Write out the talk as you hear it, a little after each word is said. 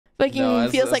Fucking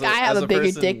feels like I have a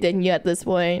bigger dick than you at this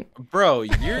point. Bro,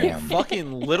 you're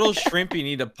fucking little shrimp. You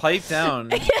need to pipe down.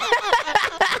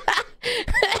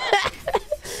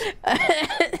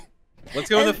 Let's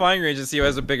go to the firing range and see who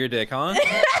has a bigger dick, huh?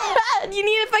 You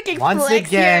need to fucking Once flex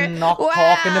again, here. not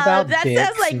talking about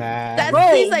dicks, man. That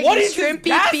Bro, seems like what is shrimpy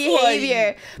this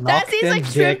behavior. That seems like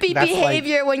shrimpy that's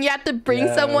behavior when you have to bring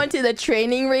someone to the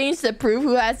training range to prove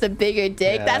who has the bigger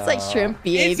dick. That's like shrimp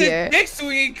behavior. It's a dick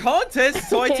swinging contest,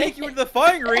 so I take you into the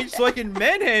firing range so I can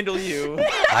manhandle you.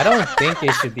 I don't think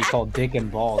it should be called dick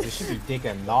and balls. It should be dick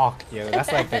and knock, yo.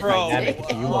 That's like the dynamic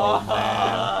duo,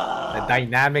 man. The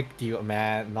dynamic duo,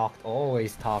 man. Knocked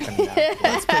always talking about it.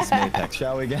 Let's play some Apex,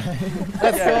 shall we, guys?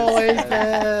 Let's go,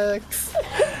 Apex.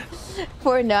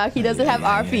 Poor Nock, he doesn't have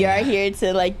RPR here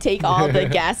to like take all the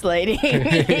gaslighting.